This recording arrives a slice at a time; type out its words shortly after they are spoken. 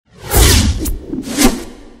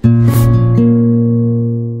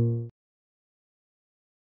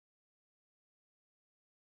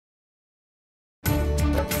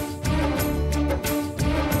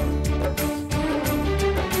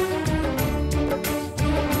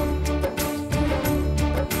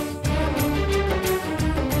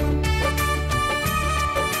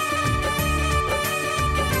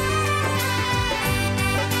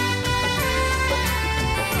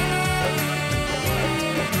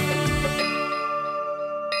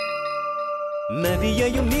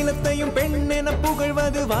நதியையும் நீலத்தையும் பெண்ணென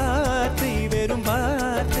புகழ்வது வார்த்தை வெறும்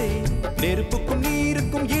வார்த்தை. நெருப்புக்கும்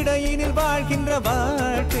நீருக்கும் இடையினில் வாழ்கின்ற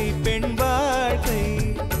வாழ்க்கை பெண் வாழ்க்கை.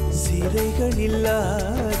 சிறைகள்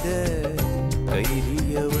இல்லாத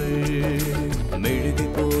கைதியவள், மெழுகு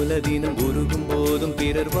போல தினம் உருகும் போதும்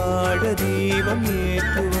பிறர் வாழ தீபம்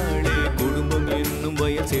ஏற்றுவாளே. குடும்பம் என்னும்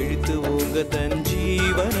வயல் செழித்து ஓங்க தன்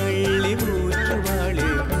ஜீவன் அள்ளி ஊற்றுவாளே.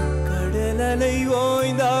 கடல் அலை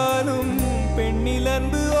ஓய்ந்தாலும் பெண்ணில்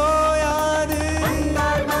அன்பு ஓயாது.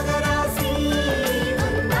 வந்தாள் மகராசி,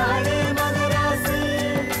 வந்தாளே மகராசி,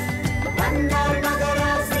 வந்தாள்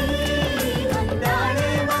மகராசி, வந்தாளே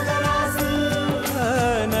மகராசி.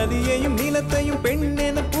 நதியையும் நிலத்தையும்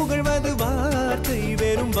பெண்ணென புகழ்வது வார்த்தை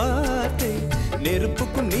வெறும் வார்த்தை.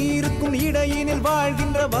 நெருப்புக்கும் நீருக்கும் இடையினில்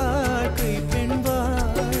வாழ்கின்ற வாழ்க்கை பெண்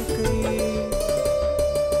வாழ்க்கை.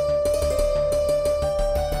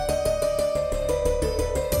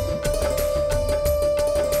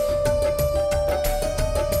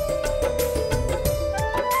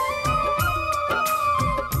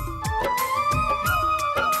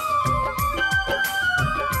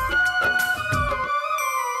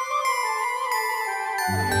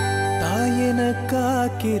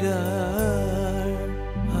 காக்கிறாள்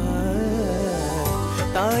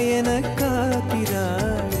தாயன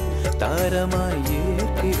காக்கிறாள், தாரமாய்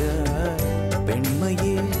ஏற்கிறாள்.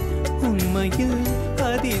 பெண்மையே உண்மையில்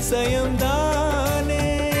அதிசயம்தானே.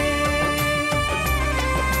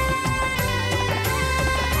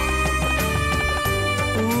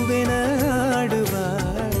 பூவென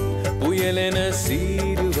ஆடுவாள், புயலென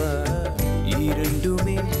சீருவாள்.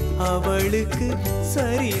 இரண்டுமே அவளுக்கு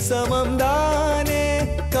சரி சமம்தானே.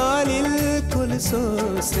 காலில்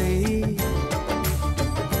கொலுசோசை,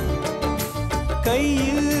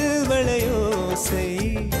 கையில் வளையோசை.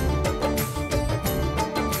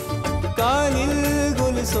 காலில்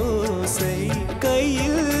கொலுசோசை,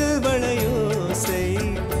 கையில் வளையோசை.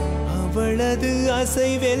 அவளது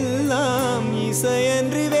அசைவெல்லாம்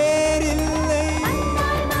இசையன்று வேறில்லை.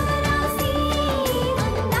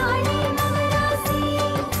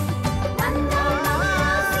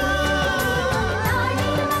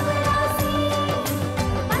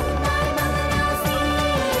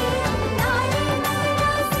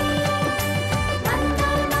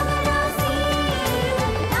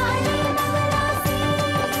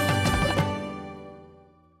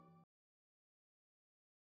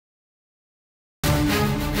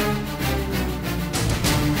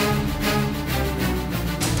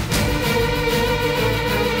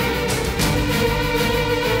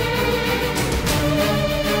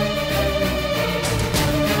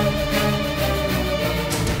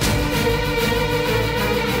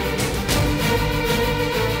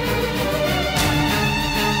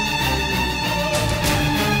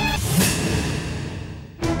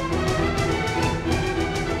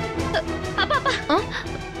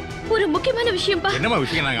 என்னமா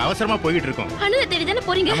விஷயம்? நாங்க அவசரமா போயிட்டு இருக்கோம். அனுத தேடி தானே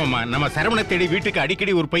போறீங்க? ஆமாமா, நம்ம சரவண தேடி வீட்டுக்கு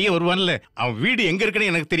அடிக்கடி ஒரு பையன் வருவான்ல, அவன் வீடு எங்க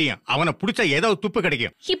இருக்குன்னு எனக்கு தெரியும். அவனை புடிச்சா ஏதாவது துப்பு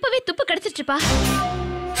கிடைக்கும். இப்பவே துப்பு கிடைச்சிருச்சுப்பா.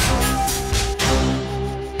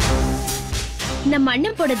 நம்ம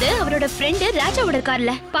அண்ணன் போனது அவரோட ஃப்ரெண்ட் ராஜாவோட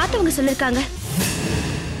கார்ல பார்த்தவங்க சொல்லிருக்காங்க.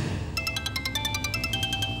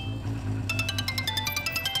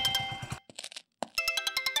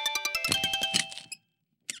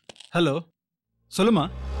 ஹலோ, சொல்லுமா.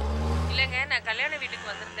 இல்லங்க, நான் கல்யாண வீட்டுக்கு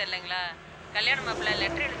வந்திருந்தேன் இல்லைங்களா, கல்யாண மாப்பிள்ள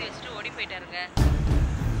லெட்டர் எழுதி வச்சுட்டு ஓடி போயிட்டாருங்க.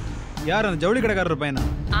 யார் அந்த ஜவுளி கடைக்காரர் பையனா?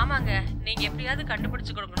 ஆமாங்க, நீங்க எப்படியாவது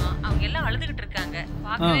கண்டுபிடிச்சு கொடுக்கணும். அவங்க எல்லாம் அழுதுகிட்டு இருக்காங்க,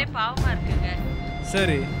 பார்க்கவே பாவமா இருக்குங்க.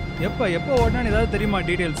 சரி, எப்போ ஓடனான்னு ஏதாவது தெரியுமா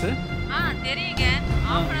டீடைல்ஸ்? தெரியுங்க.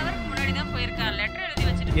 1/2 ஹவருக்கு முன்னாடி தான் போயிருக்கான். லெட்டர் எழுதி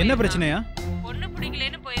வச்சுட்டு. என்ன பிரச்சனையா? பொண்ணு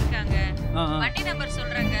பிடிக்கலன்னு போயிருக்காங்க. வண்டி நம்பர்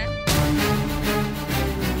சொல்றேங்க.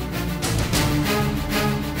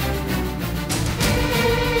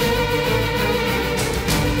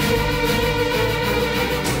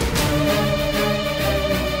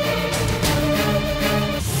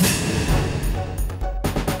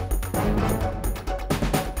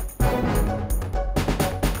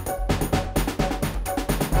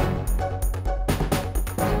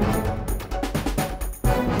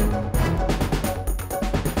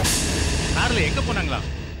 எங்க போனாங்களா?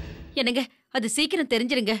 என்னங்க, அது சீக்கிரம்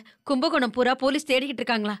தெரிஞ்சிருங்க. கும்பகோணம் பூரா போலீஸ் தேடிக்கிட்டு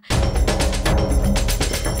இருக்காங்களா?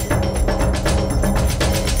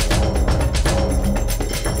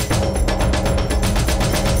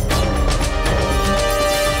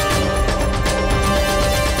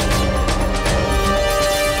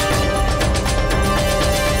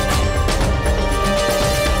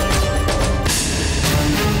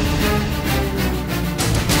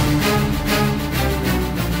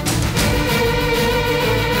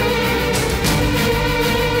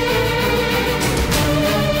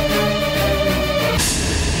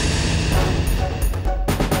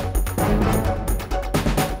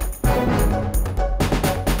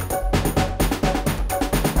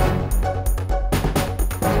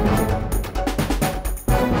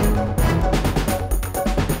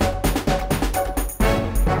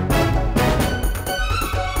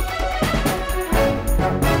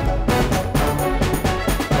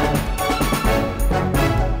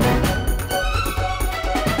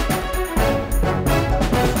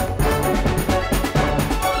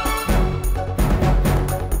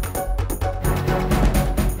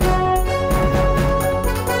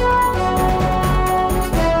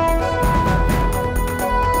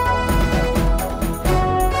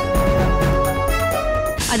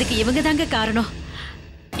 இவங்க தாங்க காரணம்.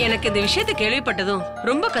 எனக்கு இந்த விஷயத்தை கேள்விப்பட்டதும்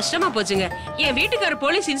ரொம்ப கஷ்டமா போச்சுங்க. என் வீட்டுக்கார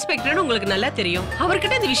போலீஸ் இன்ஸ்பெக்டர்னு உங்களுக்கு நல்லா தெரியும்.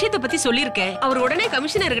 அவர்கிட்ட இந்த விஷயத்தை பத்தி சொல்லியிருக்கேன். அவர் உடனே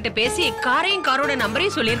கமிஷனர் கிட்ட பேசி காரோட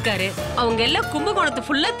நம்பரையும் சொல்லியிருக்காரு. அவங்க எல்லாம் கும்பகோணத்தை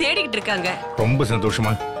ஃபுல்லா தேடிக்கிட்டு இருக்காங்க. ரொம்ப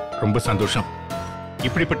சந்தோஷமா, ரொம்ப சந்தோஷம்.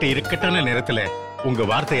 இப்படிப்பட்ட இக்கட்டான நேரத்துல உங்க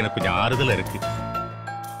வார்த்தை எனக்கு கொஞ்சம் ஆறுதலா இருக்கு.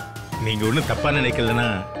 நீங்க ஒண்ணும் தப்பா நினைக்கலன்னா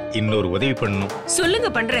இன்னொரு உதவி பண்ணணும். சொல்லுங்க,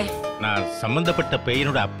 பண்றேன். நான் சம்பந்தப்பட்ட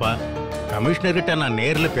பையனோட அப்பா கமிஷனர்கிட்ட நான்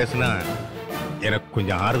நேர்ல பேசினா எனக்கு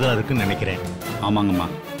கொஞ்சம் ஆறுதலா இருக்குன்னு நினைக்கிறேன். ஆமாங்கம்மா,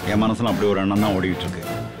 என் மனசுல அப்படி ஒரு எண்ணம் தான் ஓடிக்கிட்டு இருக்கு.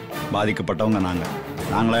 பாதிக்கப்பட்டவங்க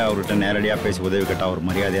நாங்களே அவர்கிட்ட நேரடியாக பேசி உதவி கேட்டால் ஒரு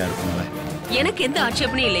மரியாதையாக இருக்குங்களே. எனக்கு எந்த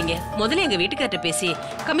ஆட்சேபனையும் இல்லைங்க. முதல்ல எங்க வீட்டுக்கார்ட்ட பேசி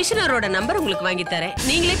கமிஷனரோட நம்பர் உங்களுக்கு வாங்கி தரேன்.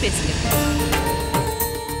 நீங்களே பேசுங்க.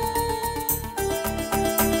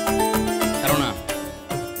 சரவணா,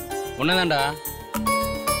 உன்னதான்டா.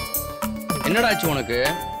 என்னடா ஆச்சு உனக்கு?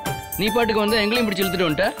 நீ பாட்டுக்கு வந்து எங்களையும் பிடிச்சி இழுத்துட்டு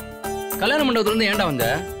வந்துட்ட. கல்யாண மண்டபத்துல இருந்து ஏன்டா வந்த?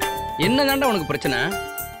 என்னதான்டா உனக்கு பிரச்சனை?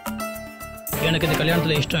 எனக்கு இந்த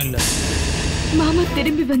கல்யாணத்துல இஷ்டம் இல்ல. மாமா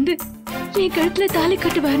திரும்பி வந்து என் கழுத்துல தாலி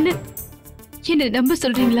கட்டுவார்னு என்ன நம்ப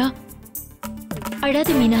சொல்றீங்களா?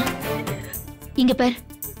 அழாத மீனா, இங்க பார்,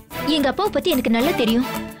 எங்க அப்பாவை பத்தி எனக்கு நல்லா தெரியும்.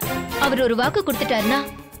 அவர் ஒரு வாக்கு கொடுத்துட்டாருன்னா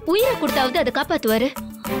உயிரை கொடுத்தாவது அதை காப்பாத்துவாரு.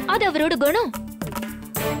 அது அவரோட குணம்.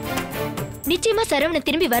 நிச்சயமா சரவணன்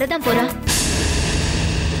திரும்பி வரதான் போறான்.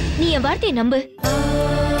 நீ என் வார்த்தையை நம்பு.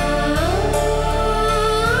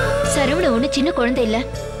 சரவணன் ஒண்ணு சின்ன குழந்தை இல்ல.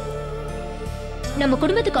 நம்ம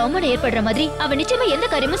குடும்பத்துக்கு அவமானம் ஏற்படுற மாதிரி அவன் நிச்சயமா எந்த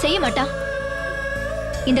காரியமும் செய்ய மாட்டான்.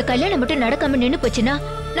 இந்த கல்யாணம் மட்டும் நடக்காம நின்னு போச்சுன்னா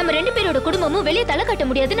நம்ம 2 பேரோட குடும்பமும் வெளியே தலை காட்ட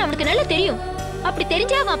முடியாதுன்னு அவனுக்கு நல்லா தெரியும். அப்படி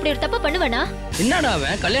தெரிஞ்சா அவன் அப்படி ஒரு தப்பா பண்ணுவானா? என்னடா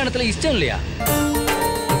அவன் கல்யாணத்துல இஷ்டம் இல்லையா?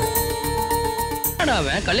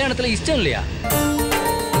 அவன் கல்யாணத்துல இஷ்டம் இல்லையா?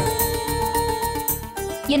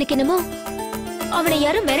 எனக்கு என்னமோ அவனை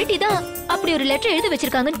யாரும் மிரட்டிதான் அப்படி ஒரு லெட்டர் எழுதி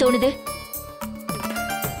வச்சிருக்காங்கன்னு தோணுது.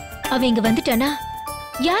 அவன் இங்க வந்துட்டானா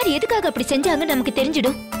யார் எதுக்காக அப்படி செஞ்சாங்கன்னு நமக்கு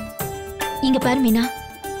தெரிஞ்சிடும். இங்க பாரு மீனா,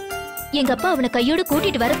 எங்க அப்பா அவனை கையோட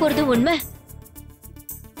கூட்டிட்டு வர போறதும் உண்மை.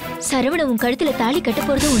 சரவண உன் கழுத்துல தாலி கட்ட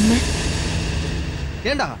போறதும் உண்மை.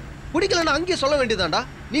 ஏண்டா பிடிக்கலன்னா அங்கேயே சொல்ல வேண்டியதாண்டா.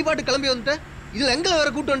 நீ பாட்டு கிளம்பி வந்துட்ட. இதுல எங்களை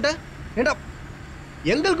வேற கூட்டு வந்துட்ட. ஏண்டா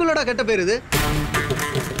எங்களுக்குள்ளடா கெட்ட பேர் இது.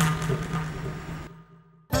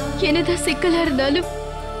 என்னதான் சிக்கலா இருந்தாலும்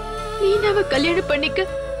மீனாவை கல்யாணம் பண்ணிக்க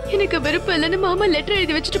எனக்கு விருப்பம் இல்லைன்னு மாமா லெட்டர்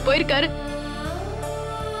எழுதி வச்சுட்டு போயிருக்காரு.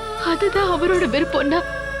 அதுதான் அவரோட விருப்பம்னா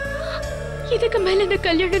இதுக்கு மேல இந்த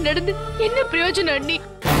கல்யாணம் நடந்து என்ன பிரயோஜனம் அண்ணி?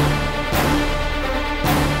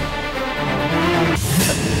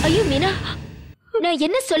 ஐயோ மீனா, நான்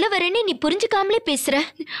என்ன சொல்ல வரேன்னு நீ புரிஞ்சுக்காமலே பேசுற.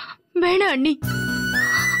 வேணாம் அண்ணி,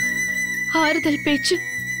 ஆறுதல் பேச்சு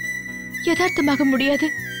யதார்த்தமாக முடியாது.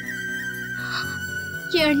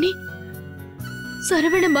 ஏன் அண்ணி,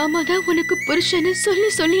 சரவண மாமா தான் உனக்கு புருஷன்னு சொல்லி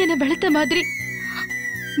சொல்லி என்ன வளர்த்த மாதிரி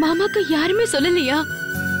மாமாக்கு யாருமே சொல்லலையா?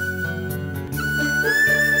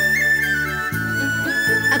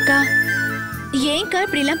 அக்கா, ஏன்க்கா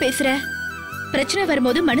இப்படி எல்லாம் பேசுற? பிரச்சனை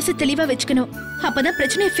வரும்போது மனசு தெளிவா வச்சுக்கணும். அப்பதான்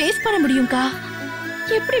பிரச்சனையை ஃபேஸ் பண்ண முடியும்க்கா.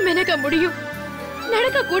 எப்படி மெனக்க முடியும்?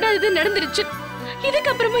 நடக்க கூடாதது நடந்துருச்சு.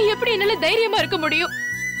 இதுக்கப்புறமா எப்படி என்னால தைரியமா இருக்க முடியும்?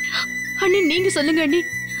 அண்ணி நீங்க சொல்லுங்க அண்ணி,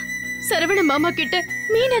 சரவண மாமா கிட்ட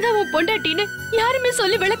மீனதான் உன் பொண்டாட்டின்னு யாருமே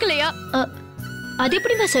சொல்லி விளக்கலையா? அது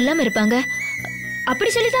எப்படிமா சொல்லாம இருப்பாங்க? அப்படி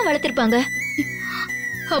சொல்லிதான் வளர்த்திருப்பாங்க.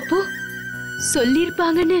 அப்போ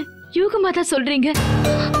சொல்லிருப்பாங்கன்னு யூகமா தான் சொல்றீங்க.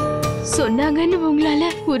 சொன்னாங்கன்னு உங்களால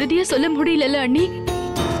உறுதியா சொல்ல முடியல அண்ணி.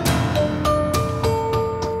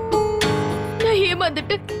 நான்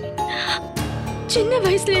ஏமாந்துட்டு சின்ன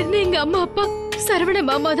வயசுல இருந்து எங்க அம்மா அப்பா சரவண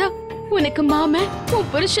மாமா தான் உனக்கு மாமன்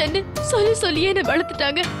உன் புருஷன்னு சொல்லி சொல்லியே என்ன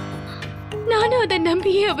வளர்த்துட்டாங்க. நானும் அதை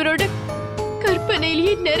நம்பியே அவரோட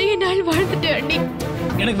கற்பனையிலேயே நிறைய நாள் வாழ்ந்துட்டேன் அண்ணி.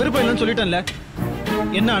 எனக்கு விருப்பம் இல்லைன்னு சொல்லிட்டேன்ல,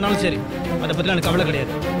 என்ன ஆனாலும் சரி, அதை பத்தி எனக்கு கவலை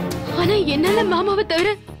கிடையாது. ஆனா என்னால மாமாவை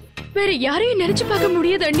தவிர வேற யாரையும் நினைச்சு பார்க்க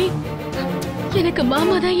முடியாது அண்ணி. எனக்கு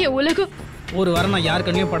மாமா தான் என் உலகம். ஒரு வாரம் நான் யார்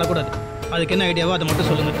கண்ணையும் படக்கூடாது. அதுக்கு என்ன ஐடியாவோ அதை மட்டும்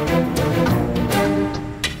சொல்லுங்க.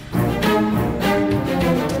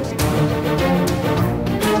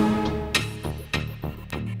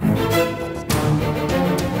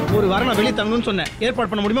 ஒரு வாரம் நான் வெளியே தங்கணும்னு சொன்னேன். ஏற்பாடு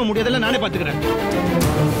பண்ண முடியுமா முடியாதெல்லாம் நானே பாத்துக்கிறேன்.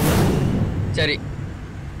 சரி,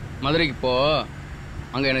 மதுரைக்கு போ.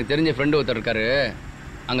 அங்க எனக்கு தெரிஞ்ச ஃப்ரெண்டு ஒருத்தர் இருக்காரு,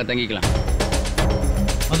 அங்க தங்கிக்கலாம்.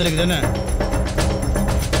 மதுரைக்கு தானே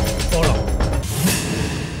போலாம்.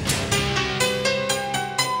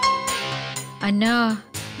 அண்ணா,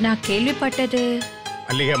 நான் கேள்விப்பட்டது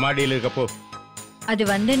மல்லிகை மாடியில் இருக்கப்போ அது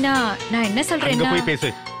வந்துன்னா நான் என்ன சொல்றேன்னா, போய்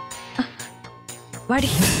பேசு.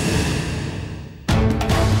 வாடி.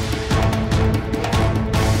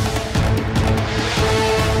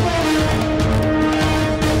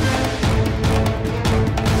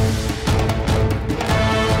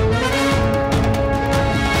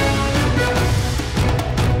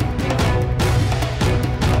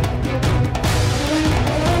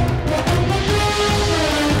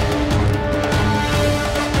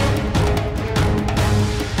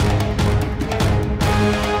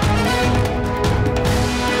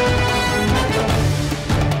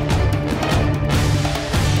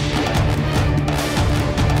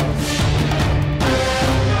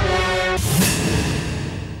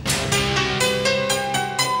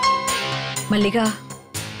 மல்லிகா,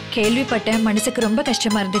 கேள்விப்பட்டேன், மனசுக்கு ரொம்ப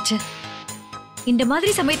கஷ்டமா இருந்துச்சு. இந்த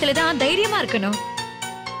மாதிரி சமயத்துல தான் தைரியமா இருக்கணும்.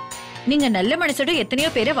 நீங்க நல்ல மனசோட எத்தனையோ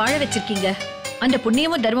பேரை வாழ வச்சிருக்கீங்க. அந்த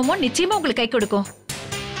புண்ணியமும் தர்மமும் நிச்சயமா உங்களுக்கு கை கொடுக்கும்.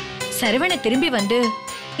 சரவண திரும்பி வந்து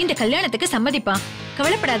இந்த கல்யாணத்துக்கு சம்மதிப்பான்,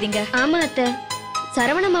 கவலைப்படாதீங்க. ஆமா அத்தை,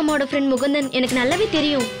 சரவண மாமாவோட ஃப்ரெண்ட் முகுந்தன் எனக்கு நல்லாவே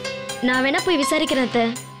தெரியும். நான் வேணா போய் விசாரிக்கிறேன் அத்தை.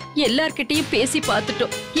 எல்லார்கிட்டயும் பேசி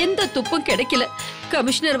பார்த்துட்டோம், எந்த துப்பும் கிடைக்கல.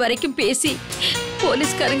 கமிஷனர் வரைக்கும் பேசி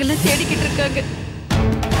போலீஸ்காரங்கள தேடிக்கிட்டு இருக்காங்க.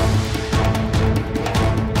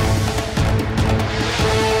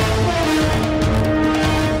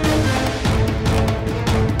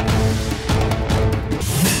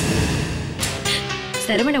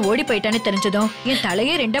 சரவண ஓடி போயிட்டான்னு தெரிஞ்சதும் என்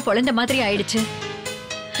தலையே ரெண்டா பொழந்த மாதிரி ஆயிடுச்சு.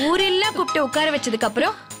 ஊரெல்லாம் கூப்பிட்டு உட்கார வச்சதுக்கு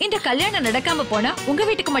அப்புறம் இந்த கல்யாணம் நடக்காம போனா உங்க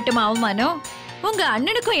வீட்டுக்கு மட்டுமா அவமானம்? உங்க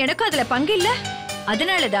அண்ணனுக்கும் எனக்கும் அதுல பங்கு இல்ல.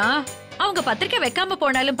 அதனாலதான் அவங்க பத்திரிக்கை வைக்காம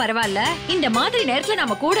போனாலும் பரவாயில்ல, இந்த மாதிரி நேரத்துல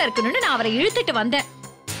நாம கூட இருக்கணும்னு நான் அவரை இழுத்துட்டு வந்தேன்.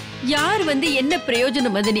 யார் வந்து என்ன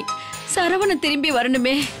பிரயோஜனம் மதினி? சரவணன் திரும்பி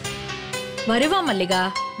வரணுமே. வருவான் மல்லிகா,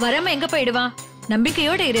 வராம எங்க போயிடுவான்?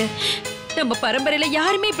 நம்பிக்கையோட இரு. நம்ம பரம்பரையில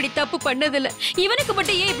யாருமே இப்படி தப்பு பண்ணதில்ல. இவனுக்கு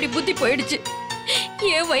மட்டும் ஏன் இப்படி புத்தி போயிடுச்சு?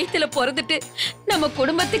 ஏன் வயித்துல பிறந்துட்டு நம்ம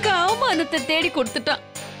குடும்பத்துக்கு அவமானத்தை தேடி கொடுத்துட்டான்.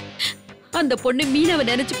 அந்த பொண்ணு மீனாவை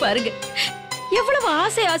நினைச்சு பாருங்க, எவ்வளவு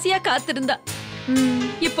ஆசை ஆசையா காத்திருந்தா.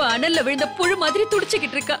 இப்ப அனல்ல விழுந்த புழு மாதிரி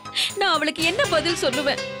துடிச்சுக்கிட்டு இருக்கா. நான் அவளுக்கு என்ன பதில்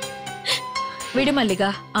சொல்லுவேன்? விடு மல்லிகா,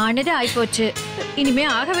 ஆனது ஆயிப்போச்சு, இனிமே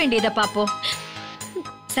ஆக வேண்டியதை பாப்போம்.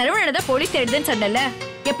 சரவணனதான் போலீஸ் தேடுதுன்னு சொன்னல,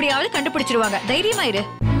 எப்படியாவது கண்டுபிடிச்சிருவாங்க, தைரியமா இரு.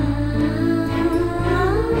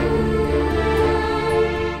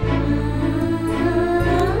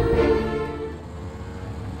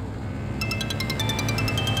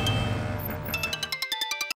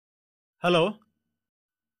 ஹலோ,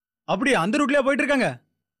 அப்படியே அந்த ரூட்லயா போயிட்டு இருக்காங்க?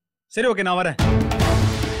 சரி, ஓகே, நான் வரேன்.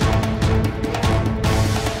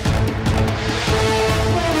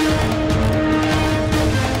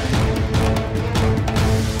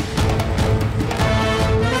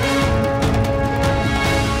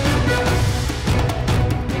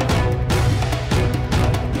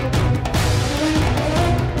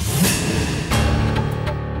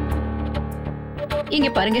 இங்க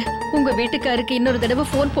பாருங்க, உங்க வீட்டுக்காருக்கு இன்னொரு தடவை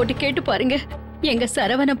போன் போட்டு கேட்டு பாருங்க. எங்க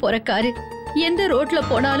சரவண போற காரு எந்த ரோட்ல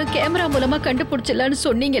போனாலும் கேமரா மூலமா கண்டுபிடிச்சலான்னு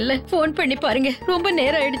சொன்னீங்கல்ல, போன் பண்ணி பாருங்க. ரொம்ப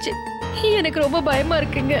நேரம் ஆயிடுச்சு, எனக்கு ரொம்ப பயமா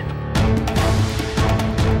இருக்குங்க.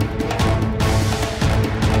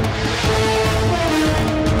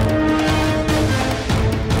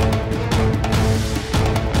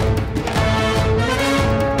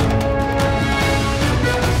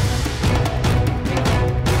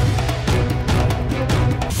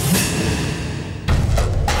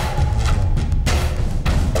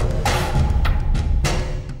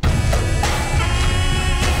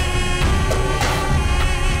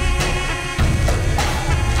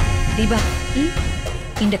 தீபா,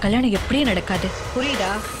 இந்த கல்யாணம் எப்படியும் நடக்காது, புரியுதா?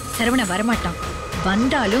 சரவண வரமாட்டான்.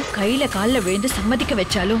 வந்தாலும் கையில கால்ல விழுந்து சம்மதிக்க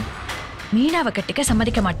வச்சாலும் மீனாவை கட்டிக்க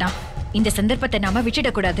சம்மதிக்க மாட்டான். இந்த சந்தர்ப்பத்தை நாம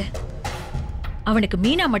விட்டுடக்கூடாது. அவனுக்கு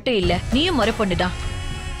மீனா மட்டும் இல்ல, நீயும் முறை பொண்ணுதான்,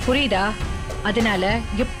 புரியுதா? அதனால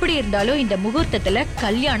எப்படி இருந்தாலும் இந்த முகூர்த்தத்துல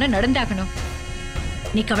கல்யாணம் நடந்தாகணும்.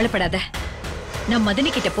 நீ கவலைப்படாத. நான்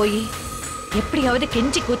மதனி கிட்ட போய் எப்படியாவது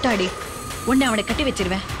கெஞ்சி கூத்தாடி உன்னை அவனை கட்டி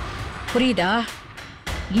வச்சிருவேன், புரியுதா?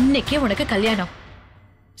 இன்னைக்கே உனக்கு கல்யாணம்.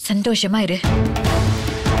 சந்தோஷமா இரு.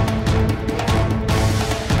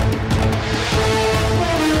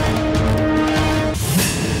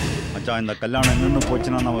 மச்சான், இந்த கல்யாணம் நின்று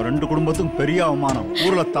போச்சுன்னா நம்ம ரெண்டு குடும்பத்துக்கும் பெரிய அவமானம்.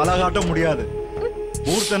 ஊர்ல தலை காட்ட முடியாது.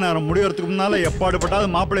 முகூர்த்த நேரம் முடியறதுக்கு முன்னால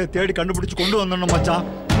எப்பாடுபட்டாவது மாப்பிள்ளைய தேடி கண்டுபிடிச்சு கொண்டு வந்துடணும் மச்சான்.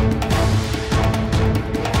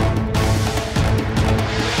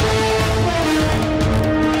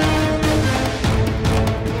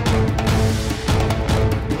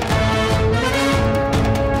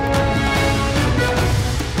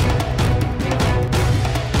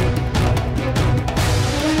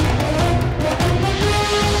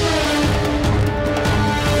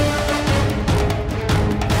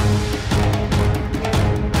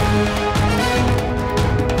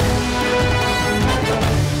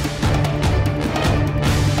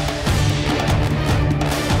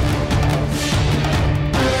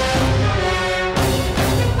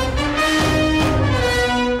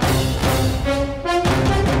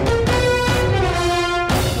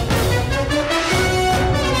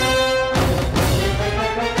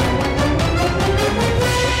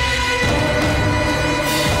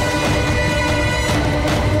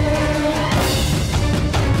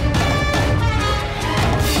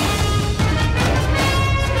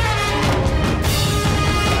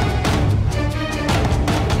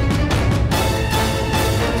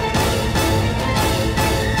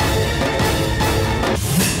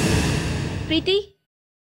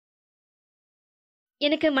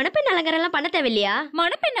 எனக்கு மணப்பெண் அலங்காரம் எல்லாம் பண்ண தேவையில்லையா?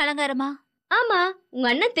 மணப்பெண் அலங்காரமா? ஆமா, உங்க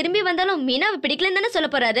அண்ணன் திரும்பி வந்தாலும் மீனாவை பிடிக்கலன்னு தானே சொல்ல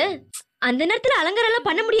போறாரு. அந்த நேரத்துல அலங்காரம் எல்லாம்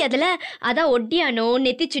பண்ண முடியாதுல. அதான் ஒட்டியானோ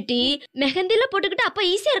நெத்தி சுட்டி மெஹந்தில போட்டுக்கிட்டு அப்ப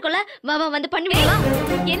ஈஸியா இருக்கும்ல. வா வா வந்து பண்ணுவீங்களா?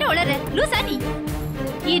 என்ன உளற லூசா நீ?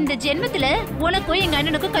 இந்த ஜென்மத்துல உனக்கும் எங்க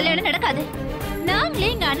அண்ணனுக்கும் கல்யாணம் நடக்காது.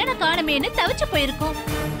 நாங்களே எங்க அண்ணனை காணமேன்னு தவிச்சு போயிருக்கோம்.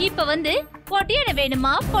 இப்ப வந்து பொட்டியான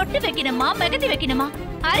வேணுமா, பொட்டு வைக்கணுமா, மெகந்தி வைக்கணுமா?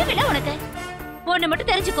 அறிவில உனக்கு ஒண்ணு மட்டும்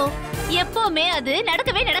தெரிஞ்சுக்கோ, எப்பவுமே அது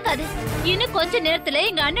நடக்கவே நடக்காது. இன்னும் கொஞ்ச நேரத்துல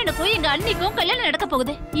எங்க அண்ணனுக்கும் எங்க அண்ணிக்கும் கல்யாணம் நடக்க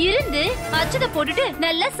போகுது. இருந்து அச்சத போட்டுட்டு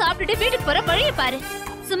நல்லா சாப்பிட்டுட்டு வீட்டுக்கு போற வழியை பாரு.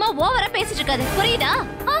 சும்மா ஓவரா பேசிட்டு இருக்காது, புரியுதா?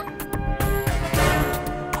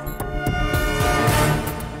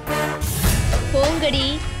 போங்கடி,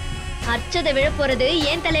 அச்சத விழ போறது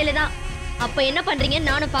ஏன் தலையில தான். அப்ப என்ன பண்றீங்க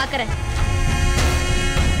நானும் பாக்குறேன்.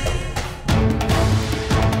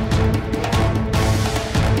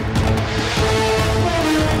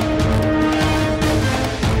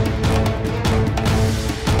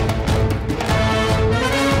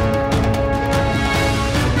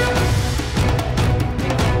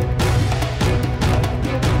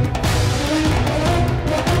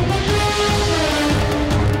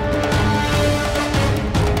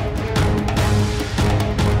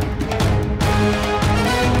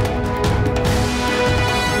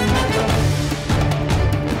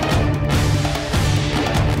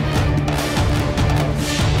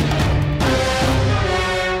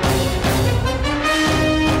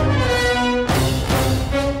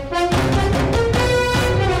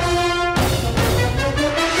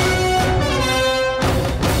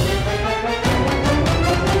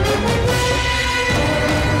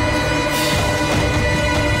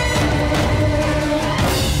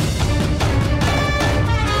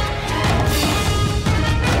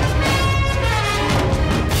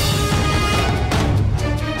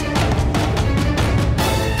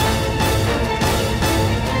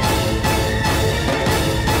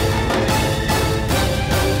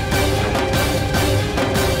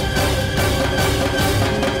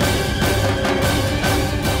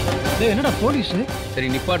 என்னடா போலீஸ்? சரி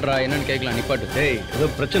நிப்பாட்றா, என்னன்னு கேட்கலாம். நிப்பாட்டு. டேய் ஏதோ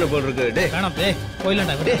பிரச்சனை போல் இருக்கு. டேய் வேணாம் டேய்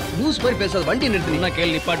போயிடலாம்டா. டேய் லூஸ் மாதிரி பேசாத, வண்டி நிறுத்துனா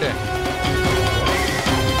கேள். நிப்பாட்டு.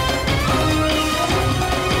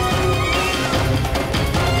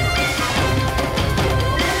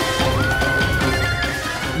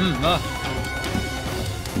 வா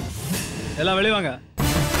எல்லாம் வெளியே வாங்க.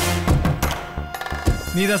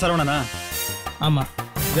 நீதான் சரவணனா? ஆமா.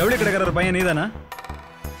 ஜவுளி கிடக்கிற பையன் நீதானா?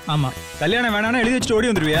 ஆமா. கல்யாணம் வேணாம்னா எழுதி வச்சுட்டு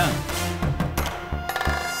ஓடி வந்துருவியா?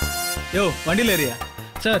 யோ வண்டியில் ஏறியா?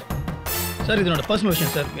 சார் சார் இது என்னோட பர்சனல்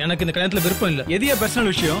விஷயம் சார். எனக்கு இந்த கல்யாணத்தில் விருப்பம் இல்லை. எதியா பர்சனல்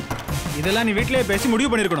விஷயம்? இதெல்லாம் நீ வீட்டிலேயே பேசி முடிவு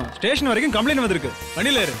பண்ணிருக்கணும். ஸ்டேஷன் வரைக்கும் கம்ப்ளைண்ட் வந்திருக்கு.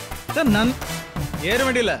 வண்டியில் ஏறு. சார் நான் ஏறு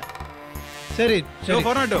வண்டியில். சரி சரி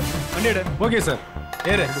போராட்டோ வண்டி எடு. Okay sir.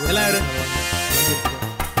 ஏறு எல்லாம் ஏறு.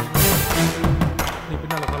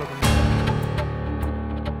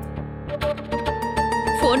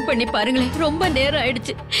 போன் பண்ணி பாருங்களேன், ரொம்ப நேரம்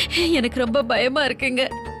ஆயிடுச்சு. எனக்கு ரொம்ப பயமா இருக்குங்க.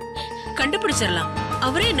 கண்டுபிடிச்சிடலாம்.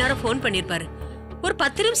 அவரே நேரம் போன் பண்ணிருப்பாரு. ஒரு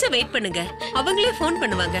 10 நிமிஷம் வெயிட் பண்ணுங்க, அவங்களே போன்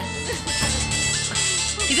பண்ணுவாங்க.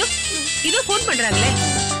 இதோ இதோ போன் பண்றாங்களே.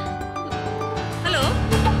 ஹலோ.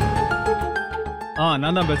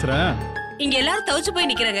 நான் தான் பேசுறேன். இங்க எல்லாரும் தவிச்சு போய்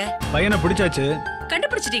நிக்கிறாங்க. பையனை பிடிச்சாச்சு.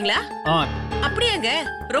 கண்டுபிடிச்சிட்டீங்களா? அப்படியாங்க,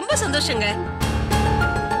 ரொம்ப சந்தோஷங்க.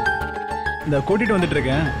 இந்த கூட்டிட்டு வந்துட்டு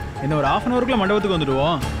இருக்கேன். இன்னும் ஒரு 1/2 hourக்குள்ள மண்டபத்துக்கு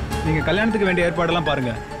வந்துடுவோம். நீங்க கல்யாணத்துக்கு வேண்டிய ஏற்பாடெல்லாம்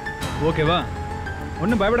பாருங்க. ஓகேவா?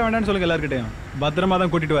 ஒன்னும் பயப்பட வேண்டாம்னு சொல்லுங்க எல்லார்கிட்டையும். பத்திரமா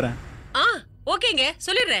தான் கூட்டிட்டு வரேன். ஓகேங்க,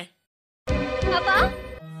 சொல்லிடுறேன். அப்பா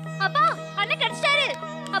அப்பா அண்ணன் கிடைச்சாரு.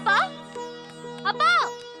 அப்பா அப்பா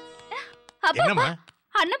என்னம்மா?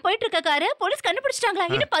 அண்ணன் போயிட்டு இருக்க காரு போலீஸ் கண்டுபிடிச்சிட்டாங்களா?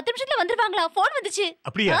 இன்னும் 10 நிமிஷத்துல வந்துருவாங்களா? போன் வந்துச்சு.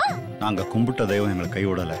 அப்படியா? நாங்க கும்பிட்ட தெய்வம் எங்களை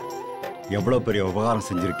கைவிடல. எவ்வளவு பெரிய உபகாரம்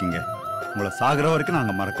செஞ்சிருக்கீங்க. உங்களை சாகுற வரைக்கும்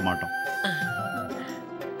நாங்க மறக்க மாட்டோம்.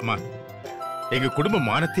 அம்மா, எங்க குடும்ப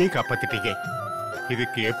மானத்தையே காப்பாத்திட்டீங்க.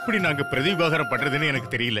 இதுக்கு எப்படி நாங்க பிரதிபகாரம் பண்றதுன்னு எனக்கு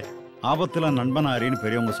தெரியல. ஆபத்துல நண்பனாரின்னு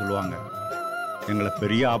பெரியவங்க சொல்லுவாங்க. எங்களை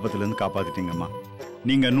பெரிய ஆபத்துல இருந்து காப்பாத்திட்டீங்கம்மா.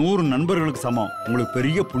 நீங்க 100 நண்பர்களுக்கு சமம். உங்களுக்கு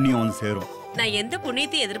பெரிய புண்ணியம் வந்து சேரும். நான் எந்த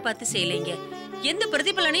புண்ணியத்தையும் எதிர்பார்த்து செய்யலைங்க, எந்த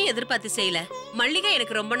பிரதிபலனையும் எதிர்பார்த்து செய்யல. மல்லிகா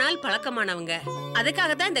எனக்கு ரொம்ப நாள் பழக்கமானவங்க.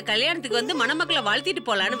 அதுக்காக தான் இந்த கல்யாணத்துக்கு வந்து மணமக்களை வாழ்த்திட்டு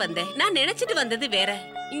போலான்னு வந்தேன். நான் நினைச்சிட்டு வந்தது வேற,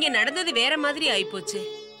 இங்க நடந்தது வேற மாதிரி ஆயிப்போச்சு.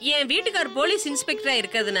 என் வீட்டுக்கார் போலீஸ் இன்ஸ்பெக்டரா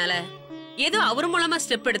இருக்கிறதுனால ஏதோ அவர் மூலமா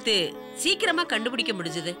ஸ்டெப் எடுத்து சீக்கிரமா கண்டுபிடிக்க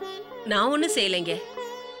முடிஞ்சது. நான் ஒண்ணும் செய்யலைங்க.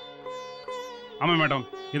 ஆமா மேடம்,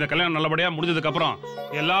 இந்த கல்யாணம் நல்லபடியா முடிஞ்சதுக்கு அப்புறம்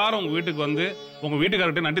எல்லாரும் உங்க வீட்டுக்கு வந்து உங்க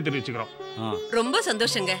வீட்டுக்காரர்கிட்ட நன்றி தெரிவிச்சுக்கிறோம். ரொம்ப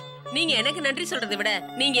சந்தோஷங்க. நீங்க எனக்கு நன்றி சொல்றதை விட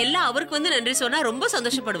நீங்க எல்லாம் அவருக்கு வந்து நன்றி சொன்னா ரொம்ப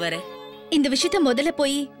சந்தோஷப்படுவாரு. இந்த விஷயத்த முதல்ல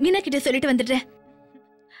போய் மீனா கிட்ட சொல்லிட்டு வந்துடுறேன்.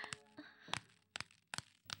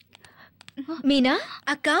 மீனா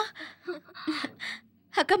அக்கா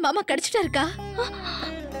அக்கா மாமா கிடைச்சிட்டாருக்கா?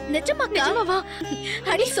 நிஜமாவா?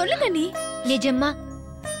 அடி சொல்லுங்க நீ. நிஜமா.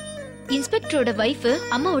 இன்ஸ்பெக்டரோட வைஃப்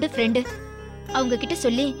அம்மாவோட ஃப்ரெண்டு. அவங்க கிட்ட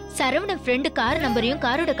சொல்லி சரவணன் ஃப்ரெண்டு கார் நம்பரையும்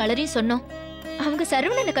காரோட கலரையும் சொன்னோம். அவங்க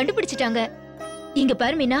சரவணனை கண்டுபிடிச்சிட்டாங்க. இங்க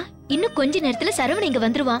பாரு மீனா, இன்னும் கொஞ்ச நேரத்துல சரவணன் இங்க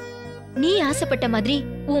வந்துருவான். நீ ஆசைப்பட்ட மாதிரி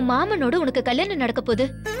உன் மாமனோட உனக்கு கல்யாணம் நடக்க போகுது.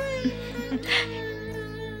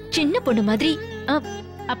 சின்ன பொண்ணு மாதிரி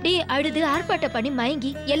அப்படியே அழுது ஆர்ப்பாட்டம் பண்ணி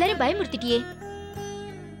மயங்கி எல்லாரும் பயமுறுத்திட்டியே.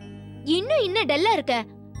 இன்னும் டல்லா இருக்க.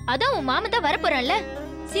 அதான் உன் மாமன் தான் வரப்போறான்ல.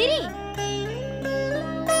 சரி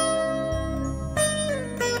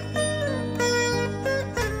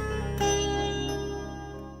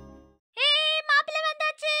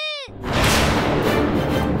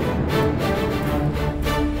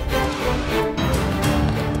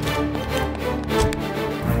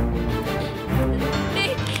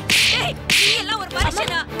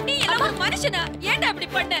ஏன்டா அப்படி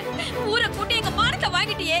பண்ண? ஊரை கூட்டி எங்க மானத்தை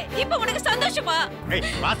வாங்கிட்டியே, இப்ப உனக்கு சந்தோஷமா?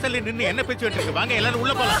 வாசல்ல நின்னு என்ன பேச்சு விட்டுருக்கு? வாங்க எல்லாரும்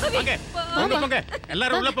உள்ள போலாம். வாங்க போங்க,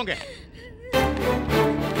 எல்லாரும் உள்ள போங்க.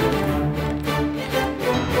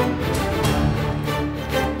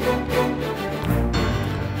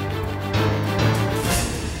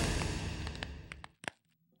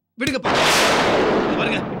 விடுங்கப்பா.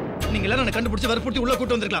 பாருங்க, நீங்க எல்லாரும் கண்டுபிடிச்சு வற்புறுத்தி உள்ள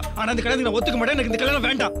கூட்டு வந்திருக்கலாம். ஆனா இந்த கல்யாணம் நான் ஒத்துக்க மாட்டேன். எனக்கு இந்த கல்யாணம்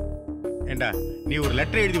வேண்டாம். ஏண்டா, நீ ஒரு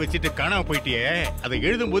லெட்டர் எழுதி வச்சுட்டு காணாம போயிட்டியே, அதை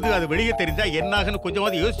எழுதும் போது அது வெளியே தெரிஞ்சா என்ன ஆகுன்னு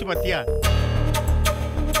கொஞ்சமாவது யோசிச்சு பாத்தியா?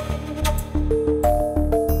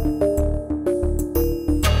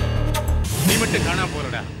 நீ மட்டும் காணாம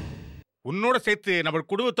போறடா, உன்னோட சேர்த்து நம்ம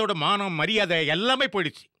குடும்பத்தோட மானம் மரியாதை எல்லாமே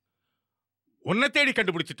போயிடுச்சு. உன்னை தேடி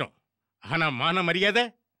கண்டுபிடிச்சிட்டோம். ஆனா மான மரியாதை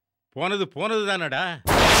போனது தானடா.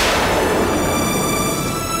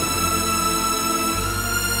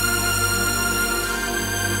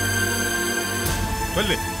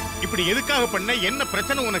 சொல்லு, இப்படி எதுக்காக பண்ண? என்ன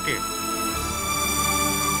பிரச்சனை உனக்கு?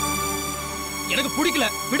 எனக்கு பிடிக்கல,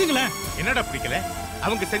 விடுங்களேன். என்னடா பிடிக்கல?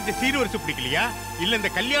 அவங்க செஞ்ச சீர்வரிசை பிடிக்கலையா? இல்ல இந்த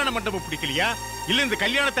கல்யாண மண்டபம் பிடிக்கலையா? இல்ல இந்த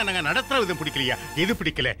கல்யாணத்தை நாங்க நடத்துற விதம் பிடிக்கலையா? எது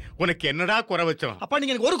பிடிக்கல? உனக்கு என்னடா குறை வச்சோம்? அப்பா,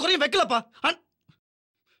 நீங்க எனக்கு ஒரு குறையும் வைக்கலப்பா.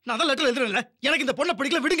 நான் தான் லெட்டர் எழுதுறேன்ல. எனக்கு இந்த பொண்ணை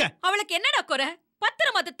பிடிக்கல, விடுங்க. அவளுக்கு என்னடா குறை?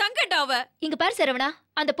 பத்திரமாத்து தங்கடா அவ. இங்க பாரு சரவணா,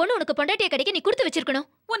 அந்த பொண்ணு உனக்கு பொண்டாட்டிய கிடைக்க நீ கொடுத்து வச்சிருக்கணும்.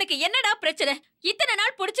 உனக்கு என்னடா பிரச்சனை? இத்தனை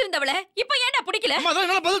நாள் பிடிச்சிருந்தவள இப்ப ஏன்டா பிடிக்கல? அம்மா, அதான்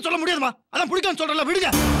என்னால பதில் சொல்ல முடியாதுமா. அதான் பிடிக்கலன்னு சொல்றல, விடுங்க.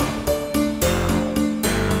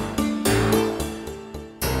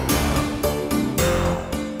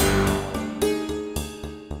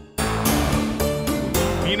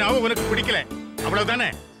 மீனாவும் உனக்கு பிடிக்கல, அவ்வளவுதானே?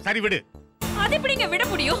 சரி, விடு. அது எப்படிங்க விட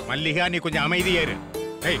முடியும்? மல்லிகா, நீ கொஞ்சம் அமைதியா இரு.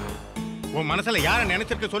 ஏய், உன் மனசுல யார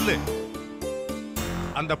நினைச்சிருக்க சொல்லு.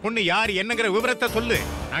 அந்த பொண்ணு யார் என்னங்கிற விவரத்தை சொல்லு.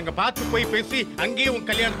 நாங்க பார்த்து போய் பேசி அங்கேயே உன்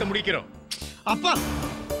கல்யாணத்தை முடிக்கிறோம். அப்பா,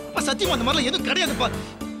 அப்பா சத்தியமா அந்த மாதிரி எதுவும் கிடையாதுப்பா.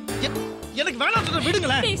 எனக்கு வேணாம் சொல்ற,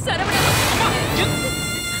 விடுங்களேன்.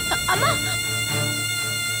 அம்மா,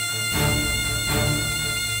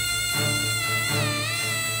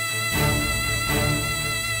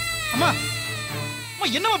 அம்மா, அம்மா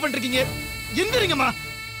என்னமா பண்றீங்க? எந்திரிங்கம்மா.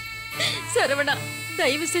 சரவணா,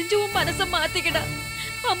 தயவு செஞ்சு உன் மனச மாத்திக்கடா.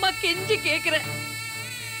 அம்மா கெஞ்சி கேக்குறேன்.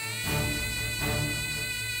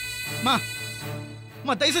 மா,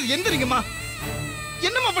 மா தயவு செய்து எந்திரிங்கம்மா.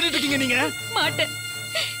 என்னம்மா பண்ணிட்டு இருக்கீங்க நீங்க? மாட்டேன்.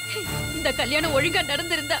 இந்த கல்யாணம் ஒழுங்கா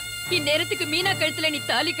நடந்திருந்தா இந்நேரத்துக்கு மீனா கழுத்துல நீ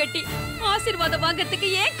தாலி கட்டி ஆசீர்வாதம் வாங்கறதுக்கு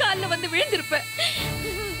ஏன் கால்ல வந்து விழுந்திருப்ப.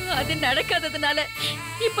 அது நடக்காததுனால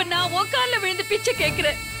இப்ப நான் உன் கால்ல விழுந்து பிச்சை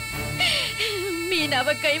கேக்குறேன்.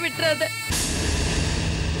 மீனாவை கைவிட்டுறாத.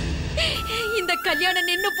 இந்த கல்யாணம்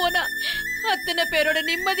நின்னு போனா அத்தனை பேரோட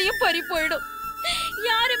நிம்மதியும் பறி போயிடும்.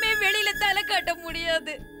 யாருமே வெளியில தலை காட்ட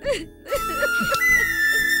முடியாது.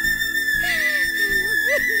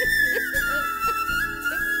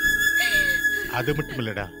 அது மட்டும்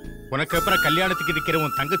இல்லடா, உனக்கு அப்புறம் கல்யாணத்துக்கு இருக்கிற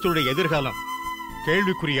உன் தங்கச்சியோட எதிர்காலம்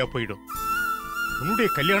கேள்விக்குறியா போயிடும். உன்னுடைய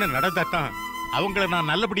கல்யாணம் நடந்தாதான் அவங்கள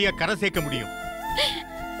நான் நல்லபடியா கரை சேர்க்க முடியும்.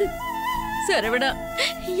 சரவணா,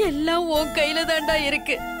 எல்லாம் உன் கையில தான்டா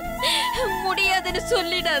இருக்கு. முடியாதுன்னு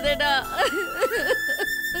சொல்லிடாதடா.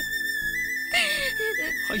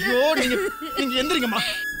 ஐயோ, நீங்க எந்திரிங்கம்மா.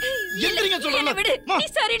 எந்திரிங்க சொல்றேன். விடு. நீ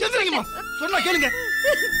சரி எந்திரிங்கம்மா. சொன்னா கேளுங்க.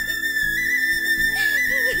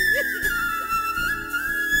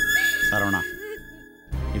 சரவணா,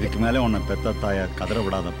 இதுக்கு மேலே உன்னை பெத்த தாய கதற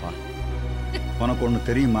விடாதப்பா. உனக்கு ஒன்று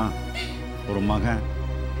தெரியுமா? ஒரு மகன்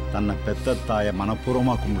தன்னை பெத்த தாயை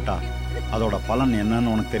மனப்பூர்வமாக கும்பிட்டா அதோட பலன்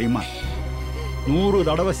என்னன்னு உனக்கு தெரியுமா? 100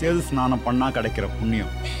 தடவை சேது ஸ்நானம் பண்ணா கிடைக்கிற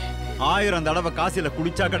புண்ணியம், 1000 தடவை காசில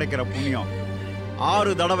குடிச்சா கிடைக்கிற புண்ணியம்,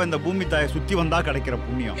 6 தடவை இந்த பூமி தாயை சுத்தி வந்தா கிடைக்கிற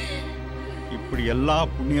புண்ணியம், இப்படி எல்லா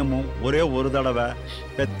புண்ணியமும் ஒரே ஒரு தடவை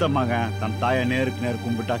பெத்த மகன் தன் தாயை நேருக்கு நேர்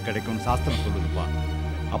கும்பிட்டா கிடைக்கும்னு சாஸ்திரம் சொல்லுதுப்பா.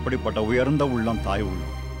 அப்படிப்பட்ட உயர்ந்த உள்ளம் தாய் உள்ளம்.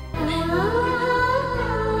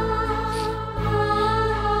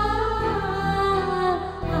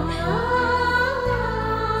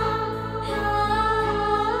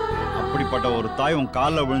 அப்படிப்பட்ட ஒரு தாய் உன்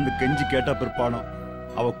காலில் விழுந்து கெஞ்சி கேட்ட பிற்பாடும்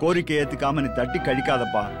அவ கோரிக்கை ஏத்துக்காம நீ தட்டி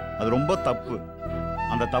கழிக்காதப்பா. அது ரொம்ப தப்பு.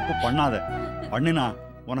 அந்த தப்பு பண்ணாத. பண்ணினா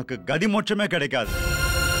உனக்கு கதி மோட்சமே கிடைக்காது.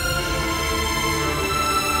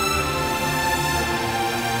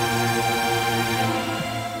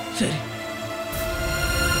 சரி,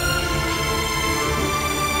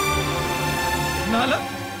 என்னால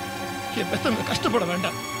என் பெத்தவங்க கஷ்டப்பட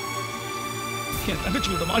வேண்டாம். என்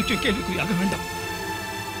தங்கச்சியோட வாழ்க்கை கேள்விக்குறியாக வேண்டாம்.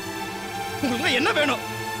 உங்களுக்கு என்ன வேணும்?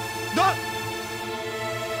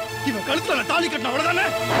 இவன் கழுத்துல நான் தாலி கட்டின அவ்வளவுதானே?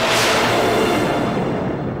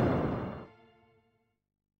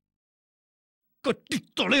 கட்டி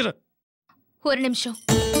தொலைற. ஒரு நிமிஷம்.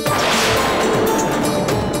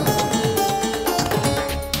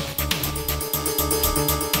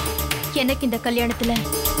 எனக்கு இந்த கல்யாணத்துல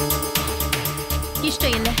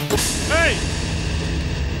இஷ்டம் இல்ல.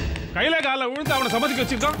 கையில கால விழுந்து அவனை சம்மதிக்க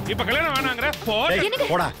வச்சிருக்கோம். இப்ப கல்யாணம் வேணாங்கற.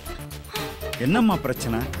 போடா. என்னம்மா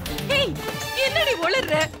பிரச்சனை? என்னடி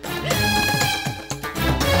ஒளர்ற?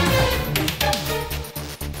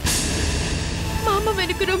 மாமா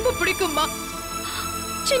எனக்கு ரொம்ப பிடிக்கும்மா.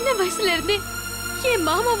 சின்ன வயசுல இருந்தே என்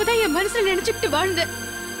மாமாவை தான் என் மனசுல நினைச்சுக்கிட்டு வாழ்ந்த.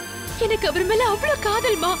 எனக்கு அவர் மேல அவ்வளவு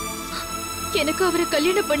காதல்மா. எனக்கு அவரை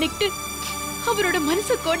கல்யாணம் பண்ணிக்கிட்டு அவரோட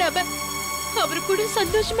மனசு கோடாம அவரு கூட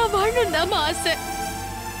சந்தோஷமா வாழணும் தான் ஆசை.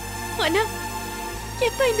 ஆனா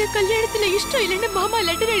எப்ப இந்த கல்யாணத்துல இஷ்டம் இல்லைன்னு மாமா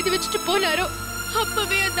லெட்டர் எழுதி வச்சுட்டு போனாரோ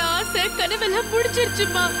அப்பவே அந்த ஆசை கனவெல்லாம்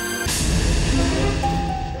முடிச்சிருச்சுமா.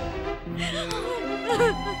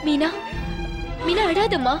 மீனா, மீனா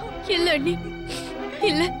அழாதம்மா. இல்ல அண்ணி,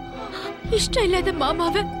 இல்ல. இஷ்டம் இல்லாத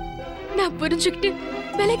மாமாவை நான் புரிஞ்சுக்கிட்டு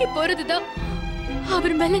விலகி போறதுதான்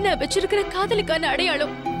அவர் மேல நான் வச்சிருக்கிற காதலுக்கான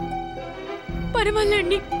அடையாளம். பரவாயில்ல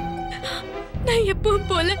அண்ணி, நான் எப்பவும்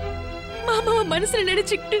போல மாமாவை மனசுல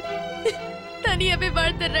நினைச்சுக்கிட்டு தனியாவே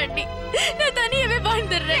வாழ்ந்துடுறேன் அண்ணி. நான் தனியாவே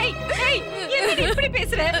வாழ்ந்துடுறேன். இப்படி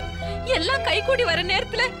பேசுற? எல்லாம் கை கூடி வர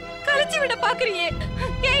நேரத்துல கலைச்சு விட பாக்குறியே.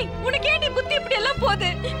 ஏய், உனக்கு ஏன் புத்தி இப்படி எல்லாம் போகுது?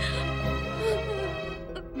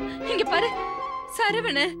 இங்க பாரு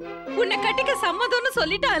சரவண, உன்னை கட்டிக்க சம்மதம்னு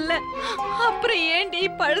சொல்லிட்டான்ல, அப்புறம் ஏண்டி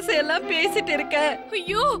பழசு எல்லாம் பேசிட்டு இருக்க?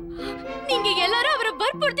 ஐயோ, நீங்க எல்லாரும் அவரை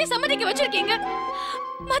வற்புறுத்தி சம்மதிக்க வச்சிருக்கீங்க.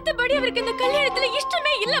 மத்தபடி அவருக்கு இந்த கல்யாணத்துல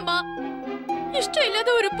இஷ்டமே இல்லம்மா. இஷ்டம் இல்லாத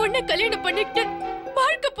ஒரு பொண்ணை கல்யாணம் பண்ணிட்டு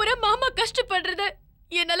வாழ்க்கை பூரா மாமா கஷ்டப்படுறத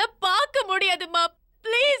என்னால பார்க்க முடியாதுமா.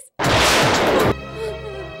 ப்ளீஸ்.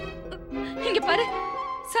 இங்க பாரு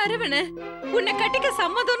சரவண, உன்னை கட்டிக்க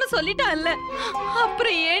சம்மதம்னு சொல்லிட்டான்ல,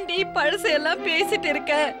 அப்புறம் ஏண்டி பழசு எல்லாம் பேசிட்டு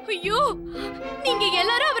இருக்க? ஐயோ, நீங்க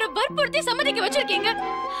எல்லாரும் அவரை வற்புறுத்தி சம்மதிக்க வச்சிருக்கீங்க.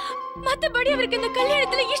 மத்தபடி அவருக்கு இந்த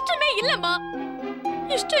கல்யாணத்துல இஷ்டமே இல்லம்மா.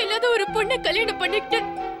 இஷ்டம் இல்லாத ஒரு பொண்ணை கல்யாணம் பண்ணிட்டு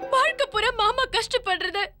வாழ்க்கை பூரா மாமா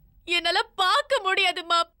கஷ்டப்படுறத என்னால பார்க்க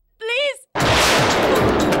முடியாதுமா. ப்ளீஸ்.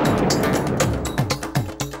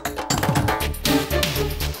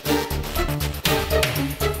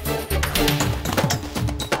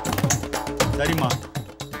 சரிம்மா,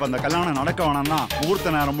 இப்ப அந்த கல்யாணம் நடக்க வேணாம்னா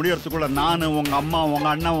முகூர்த்த நேரம் முடியறதுக்குள்ள நானு, உங்க அம்மா, உங்க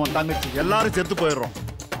அண்ணன், உன் தங்கச்சி எல்லாரும் செத்து போயிடுறோம்.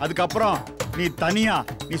 அதுக்கப்புறம் நீ தனியா,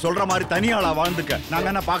 நீ சொல்ற மாதிரி தனியாளா வாழ்ந்துக்க. நாங்க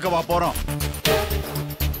என்ன பார்க்க போறோம்?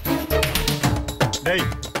 டேய்,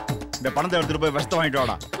 இந்த பணத்தை எடுத்துட்டு போய் விஷத்தை வாங்கிட்டு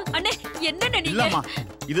வாடா. அண்ணே, என்ன நீங்க? இல்லம்மா,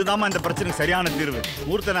 இதுதாம்மா இந்த பிரச்சனைக்கு சரியான தீர்வு.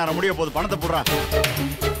 முகூர்த்த நேரம் முடிய போது, பணத்தை போடுறா.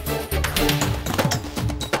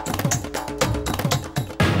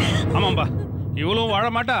 ஆமாம்பா, இவ்வளவு வாழ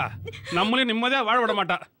மாட்டா, நம்மளையும் நிம்மதியா வாழ விட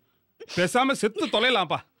மாட்டா. பேசாம செத்து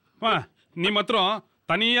தொலைலாம்ப்பா. நீ மாத்திரம்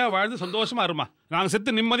தனியா வாழ்ந்து சந்தோஷமா இருமா. நாங்க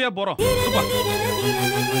செத்து நிம்மதியா போறோம்.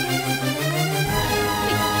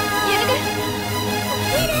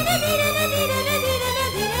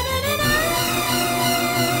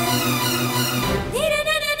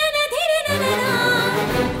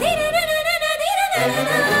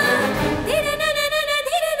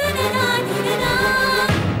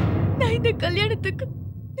 நான் இந்த கல்யாணத்துக்கு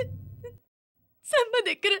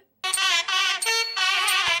சம்மதிக்கிறேன்.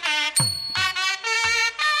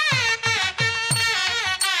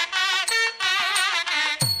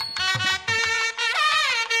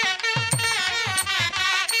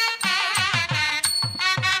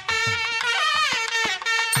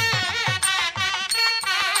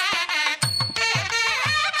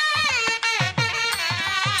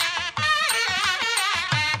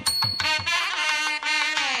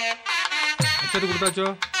 கொடுத்தாச்சோ?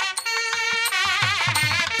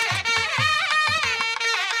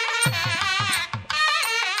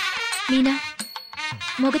 மீனா,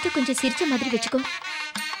 முகத்தை கொஞ்சம் சிரிச்ச மாதிரி வச்சுக்கோ.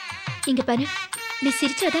 இங்க பாரு, நீ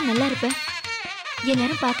சிரிச்சாதான் நல்லா இருப்ப.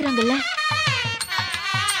 எல்லாரும் பாக்குறாங்கல்ல.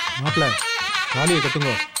 மாப்பிள்ள தாலியை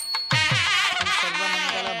கட்டுங்க.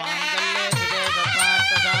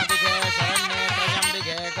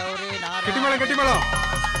 கட்டிமேளம் கட்டிமேளம்.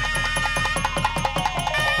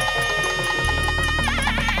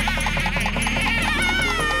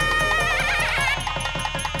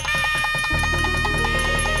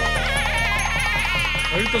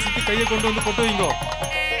 கழுத்தை சுத்தி கையை கொண்டு வந்து பொட்டு வைங்கோ.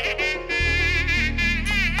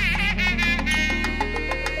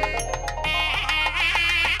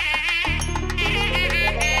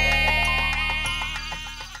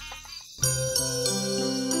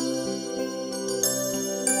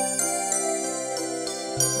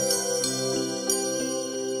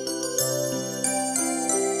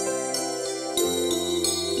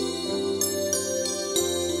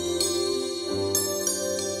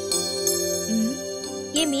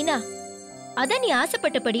 ஏ மீனா, அதான் நீ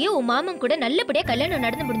ஆசைப்பட்டபடியே உன் மாமன் கூட நல்லபடியா கல்யாணம்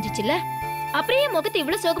நடந்து முடிஞ்சிச்சுல. அப்படியே முகத்தை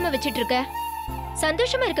இவ்வளவு சோகமா வச்சிட்டு இருக்க?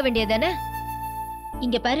 சந்தோஷமா இருக்க வேண்டியதானே?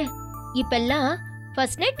 இங்க பாரு, இப்பெல்லாம்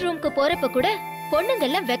ஃபர்ஸ்ட் நைட் ரூம்க்கு போறப்ப கூட பொண்ணுங்க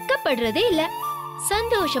எல்லாம் வெக்கப்படுறதே இல்ல.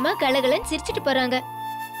 சந்தோஷமா கலகலன்னு சிரிச்சிட்டு போறாங்க.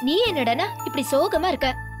 நீ என்னடனா இப்படி சோகமா இருக்க?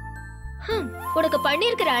 உனக்கு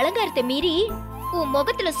பண்ணிருக்கிற அலங்காரத்தை மீறி உன்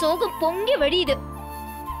முகத்துல சோகம் பொங்கி வழியுது.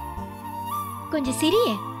 கொஞ்சம்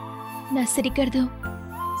சிரியே. நான் சிரிக்கிறதும்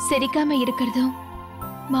சிரிக்காம இருக்கிறதும்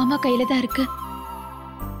மாமா கையில தான் இருக்கு.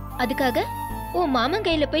 அதுக்காக உன் மாமன்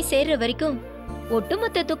கையில போய் சேர்ற வரைக்கும்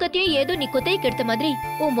ஒட்டுமொத்த துக்கத்தையும் ஏதோ நீ குத்தைக்கு எடுத்த மாதிரி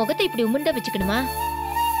உன் முகத்தை இப்படி உமிழ்ந்தா வச்சுக்கணுமா?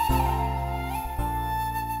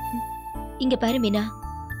 இங்க பாரு மீனா,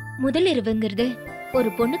 முதல் இரவுங்கிறது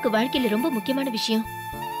ஒரு பொண்ணுக்கு வாழ்க்கையில ரொம்ப முக்கியமான விஷயம்.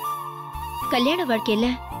 கல்யாண வாழ்க்கையில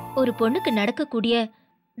ஒரு பொண்ணுக்கு நடக்கக்கூடிய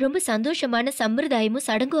ரொம்ப சந்தோஷமான சம்பிரதாயமும்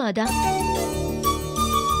சடங்கும் அதான்.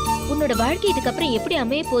 உன்னோட வாழ்க்கை இதுக்கப்புறம் எப்படி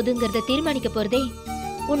அமைய போகுதுங்கிறத தீர்மானிக்க போறதே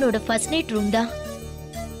உன்னோட ஃபர்ஸ்ட் நைட் ரூம் தான்.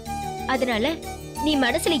 அதனால நீ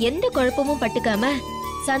மனசுல எந்த குழப்பமும் பட்டுக்காம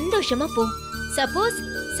சந்தோஷமா போ. சப்போஸ்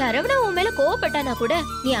சரவணா உன் மேல கோவப்பட்டானா கூட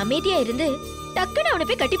நீ அமைதியா இருந்து டக்குன்னு அவனை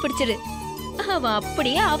போய் கட்டி பிடிச்சிரு. அவன்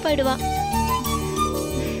அப்படியே ஆஃப் ஆயிடுவான்.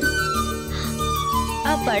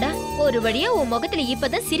 அப்பாடா, ஒரு வழியா உன் முகத்துல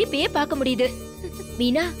இப்பதான் சிரிப்பையே பார்க்க முடியுது.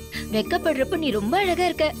 மீனா, வெக்கப்படுறப்ப நீ ரொம்ப அழகா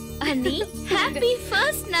இருக்க. அண்ணி, ஹாப்பி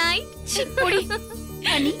ஃபர்ஸ்ட் நைட். சிப்போடி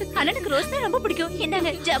அண்ணி, அண்ணனுக்கு ரோஸ் தான் ரொம்ப பிடிக்கும்.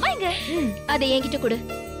 என்னங்க ஜமா எங்க? அதை என்கிட்ட கொடு.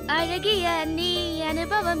 அழகிய நீ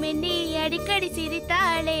அனுபவம் எண்ணி அடிக்கடி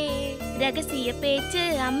சிரித்தாளே, ரகசிய பேச்சு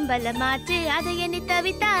அம்பலமாச்சு அதை எண்ணி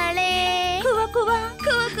தவித்தாளே. குவா குவா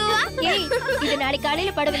குவா குவா. ஏய், இது நாளைக்கு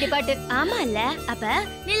காலையில பாட வேண்டிய பாட்டு. ஆமால. அப்ப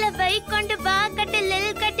நிலவை கொண்டு வா,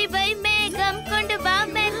 கட்டிலில் கட்டி வை, மேகம் கொண்டு வா,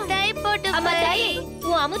 மெத்தை போட்டு அம்மா தாயே,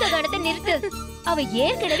 உன் அமுத கானத்தை நிறுத்து. அவ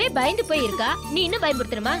ஏற்கனவே பயந்து போயிருக்கா, நீ இன்னும்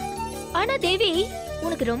பயன்படுத்துறமா? ஆனா தேவி,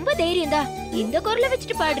 உனக்கு ரொம்ப தைரியம் தான். இந்த குரலை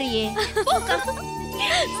வச்சுட்டு பாடுறியே.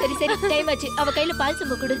 சரி சரி, டைம் ஆச்சு. அவ கையில பால்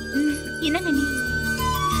சொம்பு கொடு. என்னங்க நீ?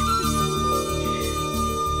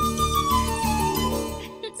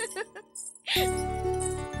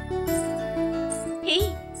 ஏய்,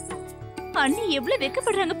 அண்ணி எவ்வளவு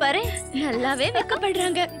வெக்கப்படுறாங்க பாரு. நல்லாவே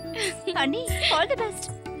வெக்கப்படுறாங்க. அண்ணி, ஆல் தி பெஸ்ட்.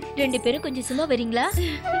 ரெண்டு பேரும் கொஞ்சம் சும்மா வரீங்களா?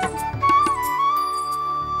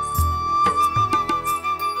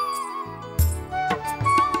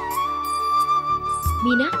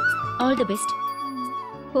 Meena, all the best.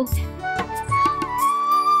 ஓ,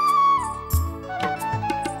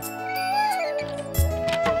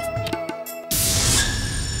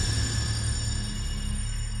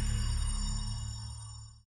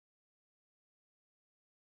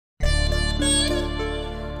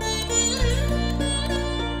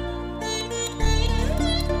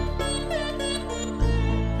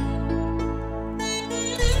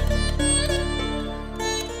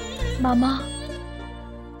 மாமா,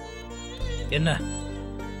 என்ன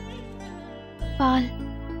பால்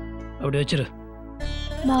அப்படி வச்சிரு.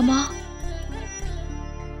 மாமா,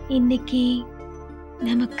 இன்னைக்கு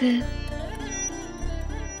நமக்கு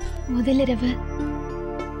முதலிரவு.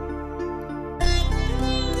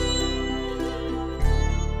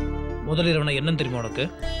 முதலிரவனை என்னன்னு தெரியுமா உனக்கு?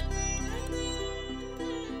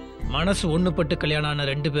 மனசு ஒண்ணுபட்டு கல்யாணம் ஆன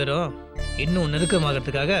ரெண்டு பேரும் இன்னும்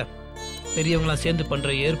நெருக்கமாகறதுக்காக பெரியவங்களாம் சேர்ந்து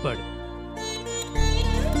பண்ற ஏற்பாடு.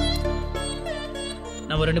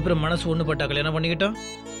 நம்ம ரெண்டு பேரும் மனசு ஒண்ணுபட்டா கல்யாணம் பண்ணிக்கிட்டோம்.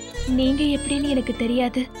 நீங்க எப்படின்னு எனக்கு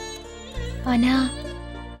தெரியாது, ஆனா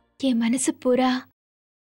என் மனசு பூரா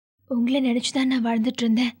உங்களை நினைச்சுதான் நான் வாழ்ந்துட்டு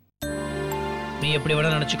இருந்தேன். நீ எப்படி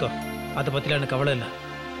வேணா நினைச்சுக்கோ, அதை பத்திலாம் எனக்கு கவலை இல்லை.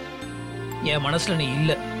 என் மனசுல நீ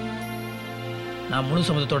இல்ல. நான் முழு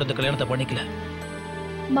சம்மதத்தோட இந்த கல்யாணத்தை பண்ணிக்கல.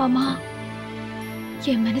 மாமா,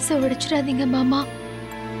 என் மனசை உடைச்சிடாதீங்க மாமா.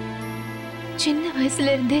 சின்ன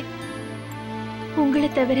வயசுல இருந்தே உங்களை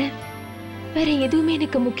தவிர வேற எதுவுமே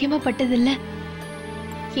எனக்கு முக்கியமா பட்டதில்ல.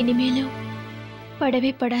 இனிமேலும்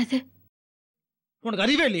படவே படாது. உனக்கு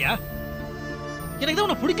அறிவே இல்லையா? எனக்கு தான்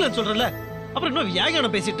உனக்கு பிடிக்கலன்னு சொல்றல, அப்புறம் இன்னும்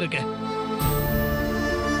வியாகியானம் பேசிட்டு இருக்க.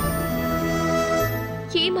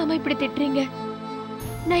 ஏன் மாமா இப்படி திட்டுறீங்க?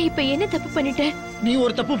 நான் இப்ப என்ன தப்பு பண்ணிட்டேன்? நீ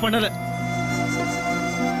ஒரு தப்பு பண்ணல,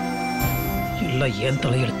 எல்லாம் ஏன்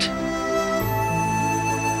தலையெழுத்து.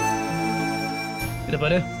 இத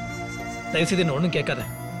பாரு, தயவுசெய்து என்ன ஒண்ணும் கேட்காத.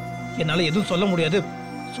 என்னால எதுவும் சொல்ல முடியாது,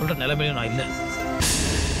 சொல்ற நிலைமையிலும் நான் இல்ல.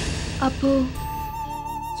 அப்போ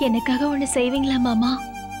எனக்காக ஒண்ணு செய்வீங்களா மாமா?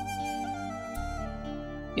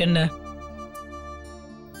 என்ன?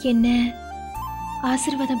 என்ன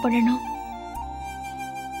ஆசீர்வாதம் பண்ணணும்.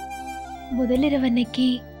 முதலிரவு அன்னைக்கு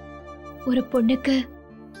ஒரு பொண்ணுக்கு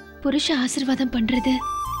புருஷ ஆசீர்வாதம் பண்றது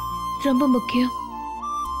ரொம்ப முக்கியம்.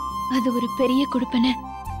 அது ஒரு பெரிய கொடுப்பனை.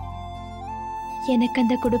 எனக்கு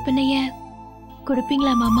அந்த கொடுப்பனைய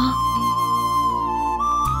கொடுப்பீங்களா மாமா?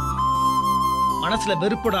 மனசுல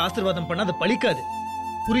வெறுப்போட ஆசீர்வாதம் பண்ண அது பலிக்காது,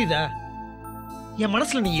 புரியுதா? என்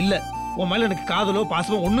மனசுல நீ இல்ல, உன் மேல எனக்கு காதலோ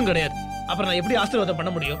பாசமோ ஒண்ணும் கிடையாது. அப்புறம் நான் எப்படி ஆசீர்வாதம்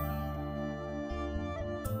பண்ண முடியும்?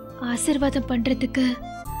 ஆசீர்வாதம் பண்றதுக்கு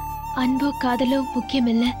அன்போ காதலோ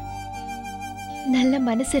முக்கியம் இல்ல, நல்ல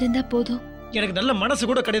மனசு இருந்தா போதும். எனக்கு நல்ல மனசு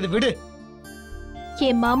கூட கிடையாது, விடு.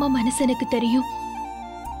 என் மாமா மனசு எனக்கு தெரியும்.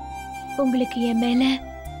 உங்களுக்கு என் மேல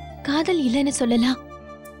காதல் இல்லைன்னு சொல்லலாம்,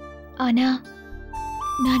 ஆனா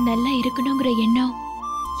நான் நல்லா இருக்கணுங்கிற எண்ணம்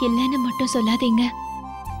இல்லைன்னு மட்டும் சொல்லாதீங்க.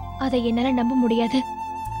 அதை என்னால நம்ப முடியாது.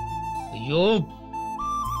 ஐயோ,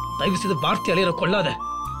 தயவு செய்து வார்த்தை அலையிற கொள்ளாத.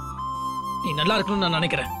 நீ நல்லா இருக்கணும்னு நான்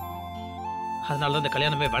நினைக்கிறேன், அதனால அந்த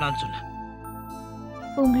கல்யாணமே வேணான்னு சொன்னேன்.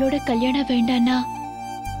 உங்களோட கல்யாணம் வேண்டான்னா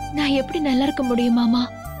நான் எப்படி நல்லா இருக்க முடியும் மாமா?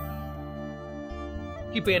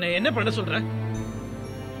 இப்ப என்ன பண்ண சொல்ற?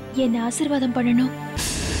 என்ன ஆசீர்வாதம் பண்ணணும்.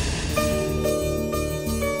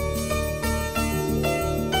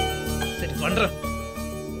 சரி, பண்றேன்,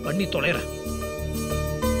 பண்ணி தொலைறேன்.